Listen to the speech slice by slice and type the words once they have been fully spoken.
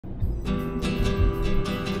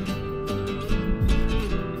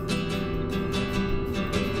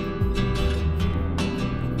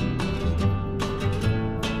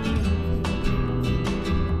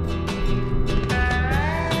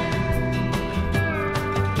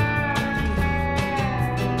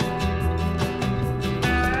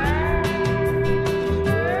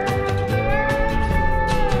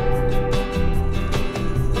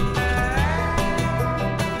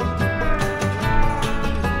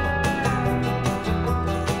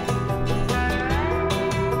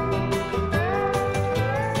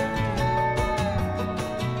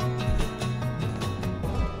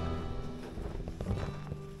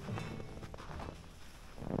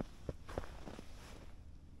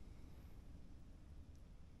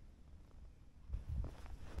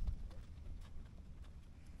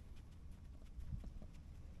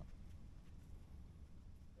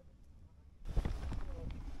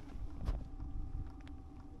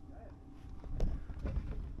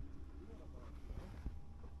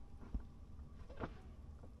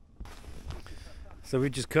So we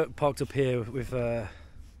just parked up here with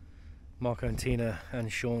Marco and Tina and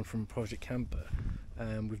Sean from Project Camper,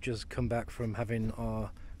 and we've just come back from having our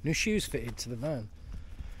new shoes fitted to the van.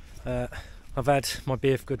 I've had my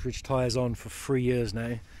BF Goodrich tyres on for 3 years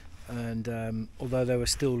now, and although they were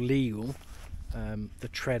still legal, the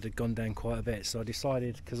tread had gone down quite a bit, so I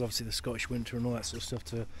decided, because obviously the Scottish winter and all that sort of stuff,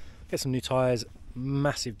 to get some new tyres.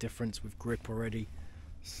 Massive difference with grip already,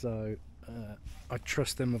 so I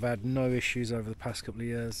trust them. I've had no issues over the past couple of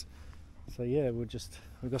years, so yeah, we've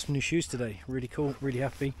got some new shoes today. Really cool, really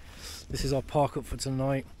happy. This is our park up for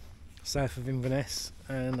tonight, south of Inverness,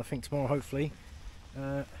 and I think tomorrow hopefully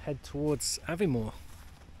head towards Aviemore.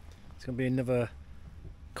 It's going to be another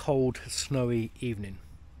cold, snowy evening,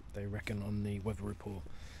 they reckon on the weather report.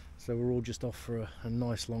 So we're all just off for a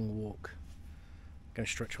nice long walk. Going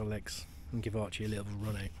to stretch our legs and give Archie a little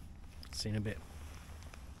run out. See you in a bit.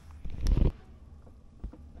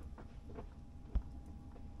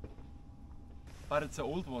 But it's an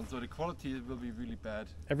old one, so the quality will be really bad.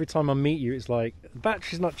 Every time I meet you, it's like, the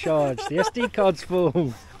battery's not charged, the SD card's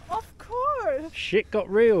full. Of course! Shit got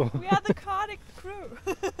real. We are the cardiac crew.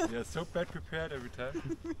 Yeah, so bad prepared every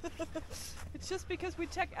time. It's just because we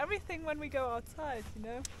check everything when we go outside, you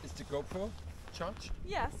know? Is the GoPro charged?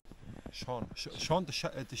 Yes. Sean,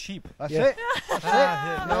 the sheep. That's Yeah. it. That's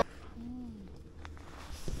it. No.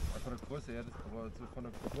 Von der Größe her, das aber so von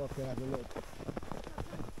der Well, I have a look.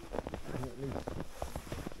 At least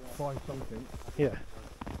find something. Yeah.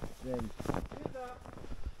 Then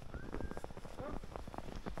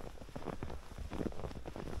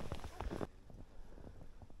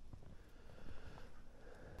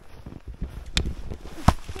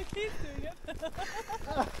He's doing it.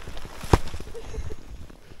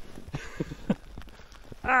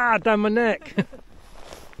 Ah, down my neck.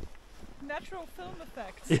 Natural film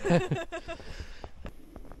effects.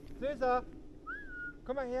 Cesar,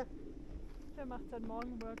 komm mal her. Der macht sein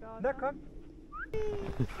Morgenworkout. Na komm. Ey,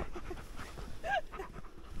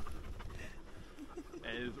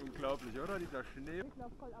 das ist unglaublich, oder? Dieser Schnee. Ich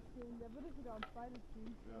glaube voll abgehen, der würde sogar uns beide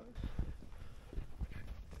ziehen. Ja.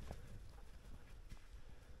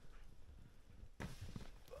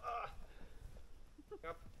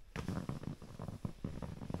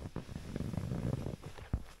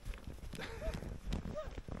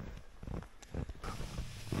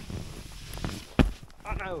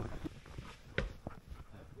 Oh no.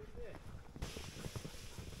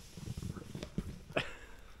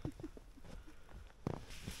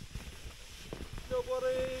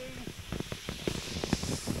 Snowboarding!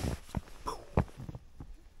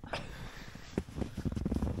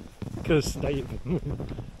 Good statement.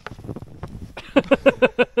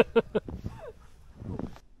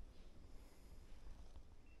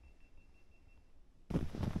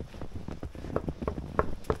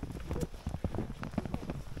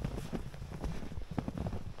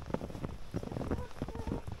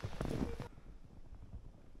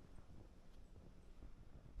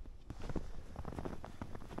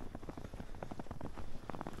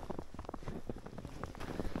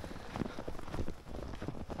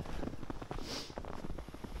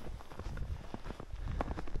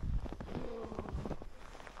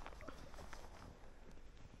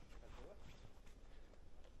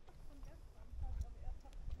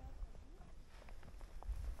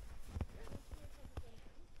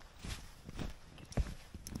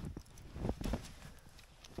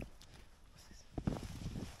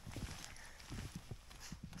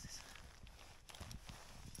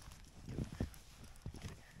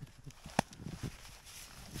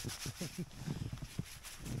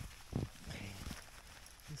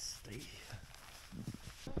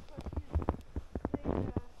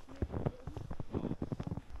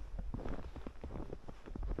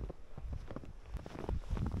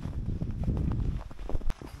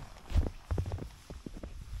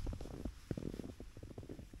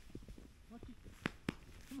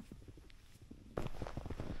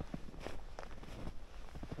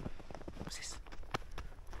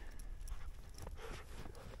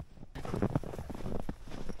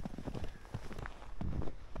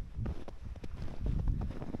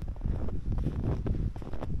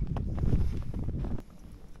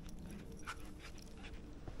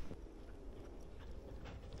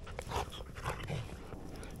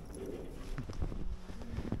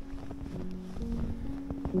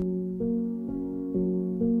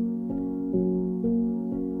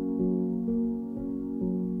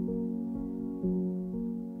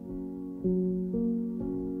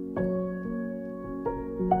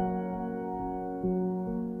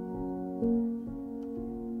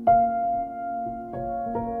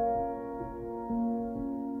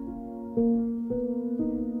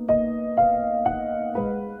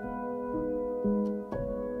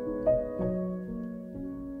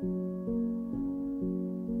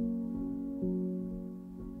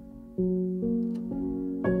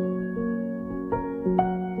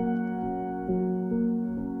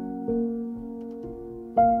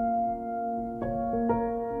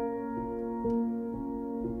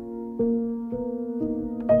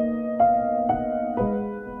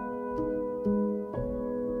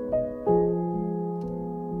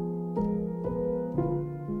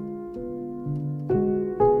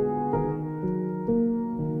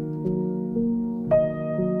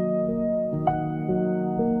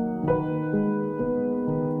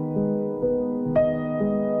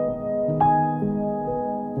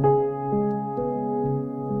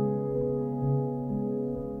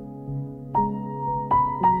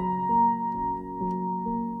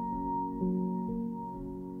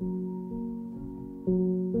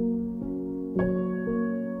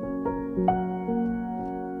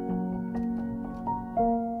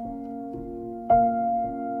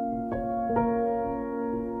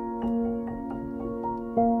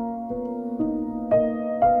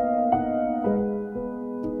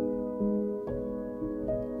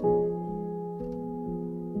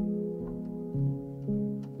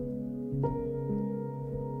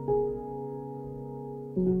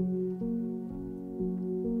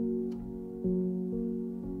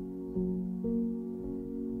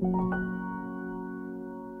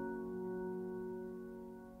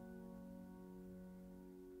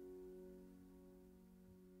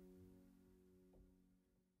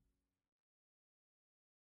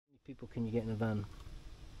 people can you get in a van?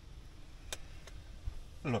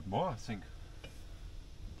 A lot more, I think.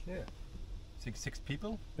 Yeah. I think 6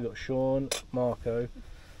 people. We've got Sean, Marco,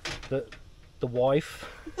 the wife,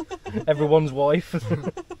 everyone's wife.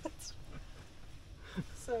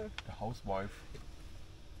 So, The housewife.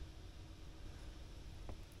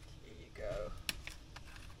 here you go.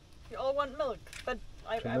 You all want milk, but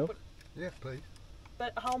Milk? Yeah, please.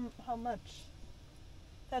 but how much?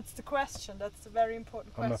 That's the question. That's the very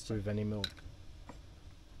important I'm happy question. with any milk.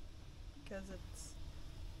 Because it's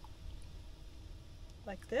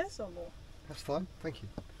like this or more. That's fine, thank you.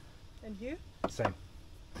 And you? Same.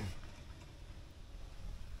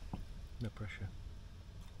 No pressure.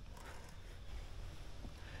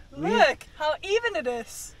 We- Look how even it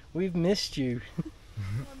is. We've missed you. I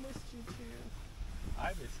missed you too. I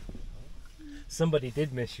miss it. Somebody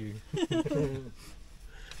did miss you. Right,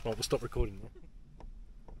 we'll stop recording now.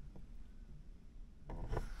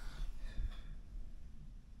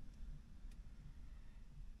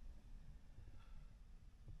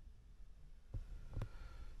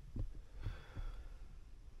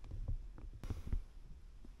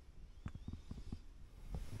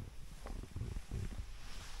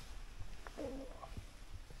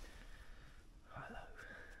 Hello.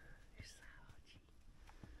 Is that Archie?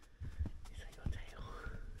 Is that your tail?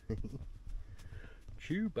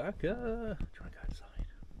 Chewbacca! Do you want to go outside?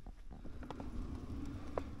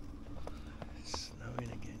 It's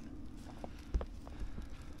snowing again.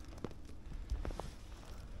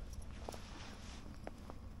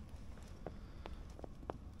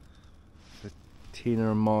 So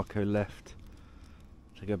Tina and Marco left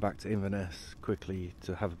to go back to Inverness quickly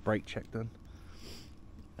to have a brake check done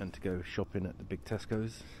and to go shopping at the big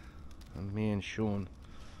Tesco's, and me and Sean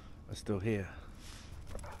are still here.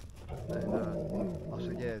 And I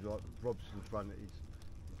said, yeah, like Rob's in front, he's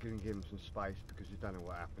going to give him some space because you don't know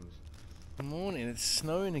what happens. Good morning, it's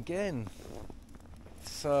snowing again.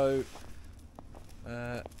 So,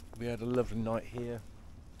 we had a lovely night here.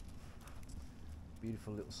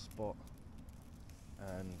 Beautiful little spot.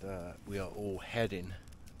 And we are all heading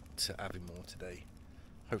to Aviemore today,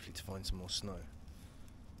 hopefully to find some more snow.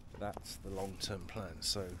 That's the long-term plan.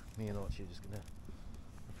 So, me and Archie are just going to go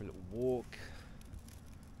for a little walk.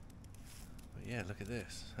 But yeah, look at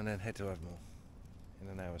this. And then head to Aviemore in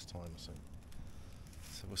an hour's time or so.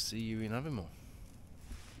 So we'll see you in Aviemore.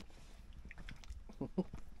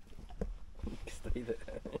 Stay there.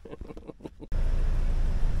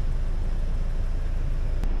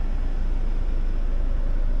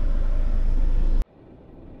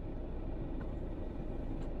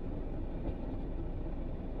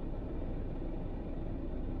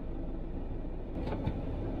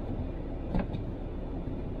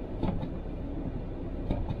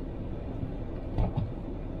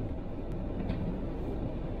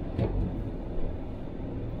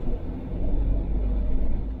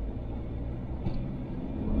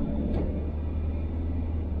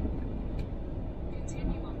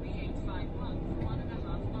 Continue on the 851 for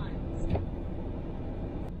 1.5 miles.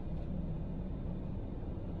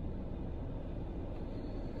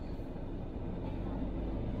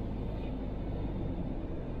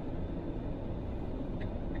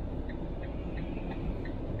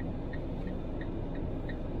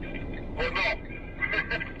 Or not.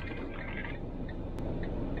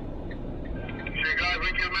 Should I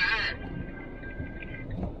ring you my hand?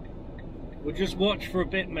 We'll just watch for a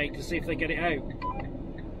bit, mate, to see if they get it out.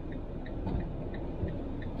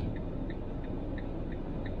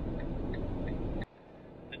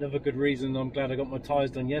 Another good reason I'm glad I got my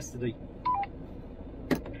tyres done yesterday.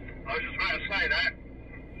 I was just about to say that.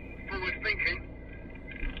 Forward thinking.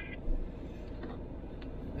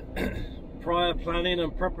 Prior planning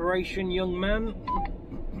and preparation, young man.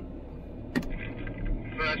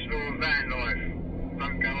 First law of van life.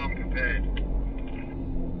 Don't go unprepared.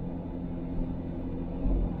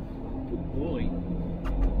 Good boy.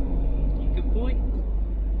 Good boy.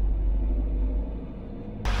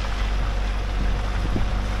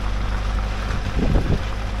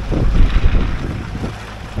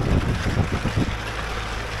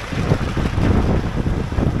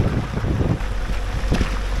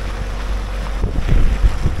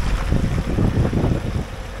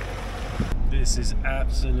 This is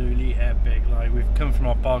absolutely epic. Like, we've come from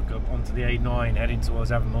our park up onto the A9 heading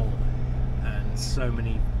towards Aviemore, and so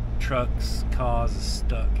many trucks, cars are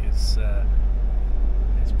stuck. It's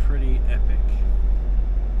pretty epic.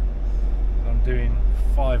 I'm doing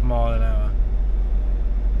 5 miles an hour.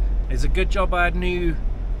 It's a good job I had the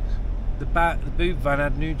boot van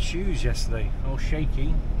had new shoes yesterday. Oh,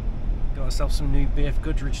 Shaky got herself some new BF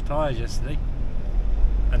Goodrich tyres yesterday,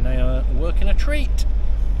 and they are working a treat.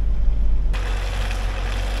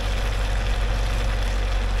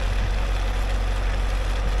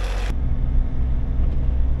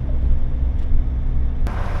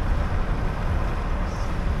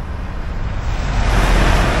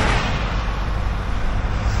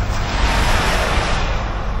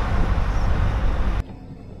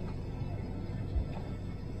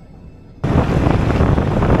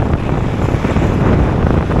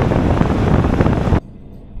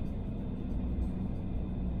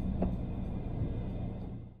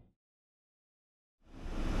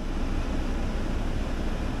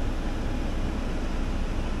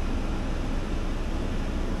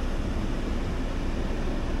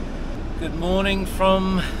 Good morning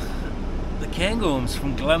from the Cairngorms,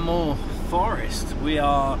 from Glenmore Forest.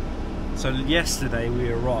 So yesterday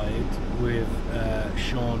we arrived with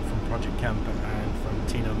Sean from Project Camper and from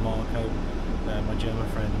Tina and Marco, my German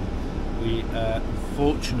friend.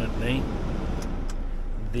 Unfortunately,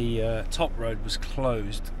 the top road was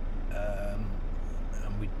closed, and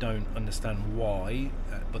we don't understand why,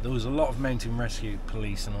 but there was a lot of mountain rescue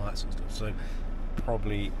police and all that sort of stuff, so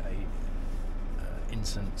probably a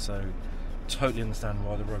incident, so totally understand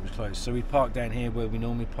why the road was closed. So we parked down here where we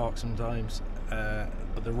normally park sometimes,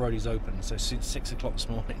 but the road is open. So since 6 o'clock this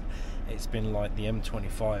morning it's been like the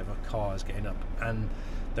M25 of cars getting up, and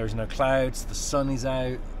there is no clouds, the sun is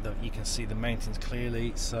out, you can see the mountains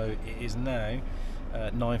clearly. So it is now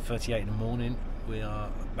 9:38 in the morning. We are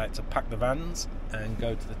about to pack the vans and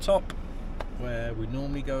go to the top where we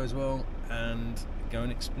normally go as well, and go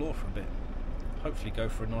and explore for a bit. Hopefully go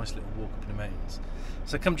for a nice little walk up in the mountains.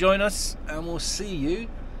 So come join us and we'll see you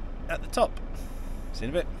at the top. See you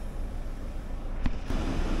in a bit.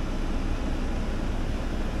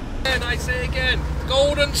 And I say again,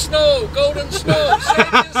 golden snow,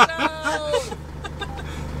 save yourself!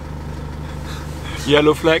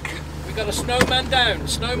 Yellow flag. We got a snowman down,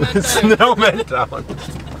 snowman down. Snowman down.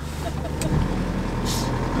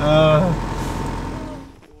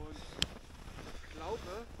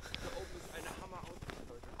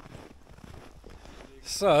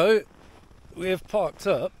 So we have parked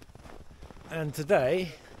up, and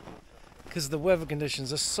today, because the weather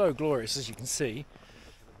conditions are so glorious, as you can see,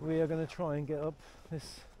 we are going to try and get up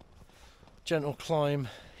this gentle climb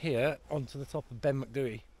here onto the top of Ben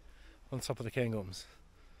McDooey, on top of the Cairngorms.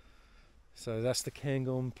 So that's the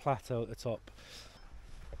Cairngorm plateau at the top.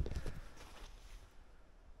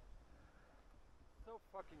 So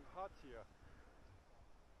fucking hot here.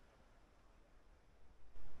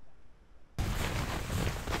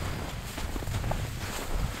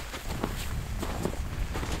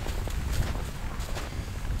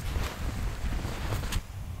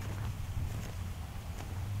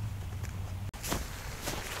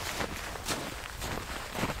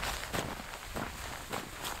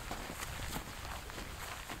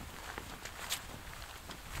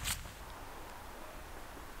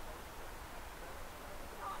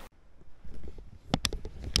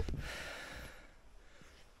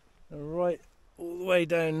 Right, all the way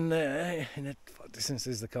down there, in a distance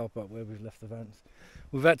is the car park where we've left the vans.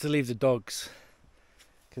 We've had to leave the dogs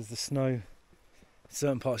because the snow in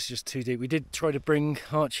certain parts is just too deep. We did try to bring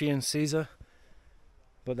Archie and Caesar,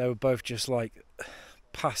 but they were both just like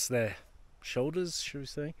past their shoulders, should we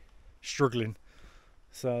say, struggling.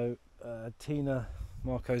 So Tina,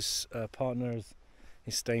 Marco's partner, is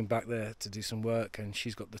staying back there to do some work, and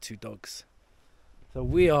she's got the two dogs. So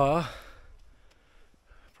we are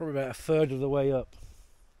probably about a third of the way up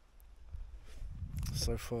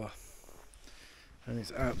so far, and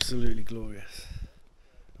it's absolutely glorious.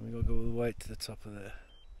 And we've got to go all the way to the top of there.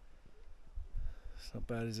 It's not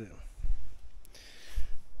bad, is it?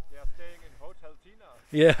 They are staying in Hotel Tina.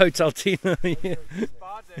 Yeah, Hotel Tina. Yeah.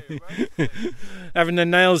 Spa day, right? Having their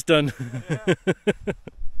nails done. Yeah.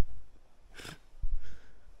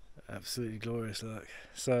 Absolutely glorious, look.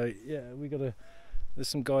 So yeah, there's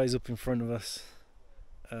some guys up in front of us.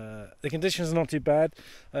 The conditions are not too bad.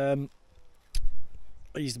 I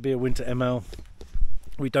used to be a winter ML.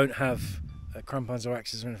 We don't have crampons or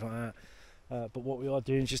axes or anything like that, but what we are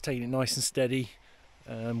doing is just taking it nice and steady,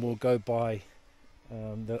 and we'll go by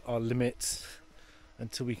our limits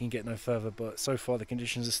until we can get no further. But so far the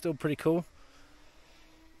conditions are still pretty cool.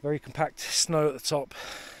 Very compact snow at the top,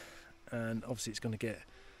 and obviously it's going to get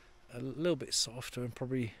a little bit softer, and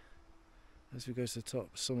probably as we go to the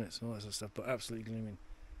top, summits and all that sort of stuff, but absolutely gleaming.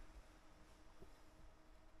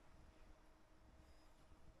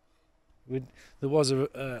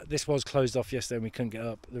 This was closed off yesterday and we couldn't get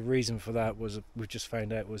up. The reason for that was, we've just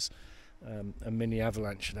found out, was a mini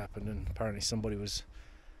avalanche had happened, and apparently somebody was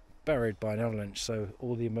buried by an avalanche. So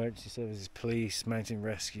all the emergency services, police, mountain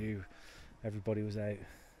rescue, everybody was out.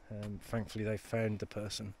 Thankfully they found the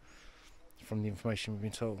person from the information we've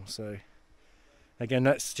been told. So again,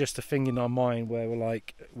 that's just a thing in our mind where we're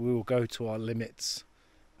like, we will go to our limits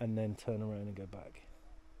and then turn around and go back.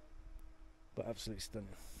 But absolutely stunning.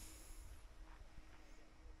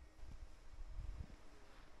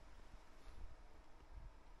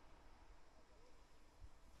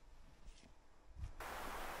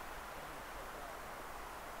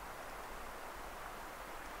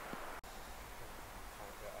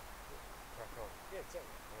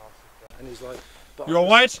 And he's like, You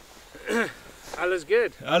alright? alles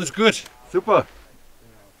good. Alles good. Super.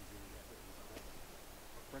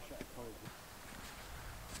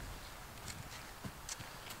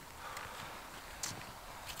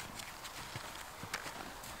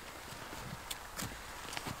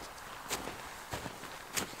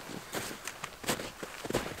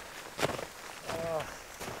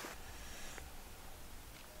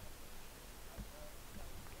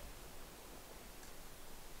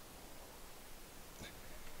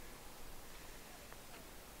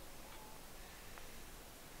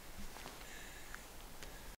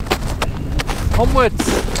 Onwards!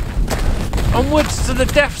 Onwards to the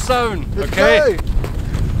death zone! Okay?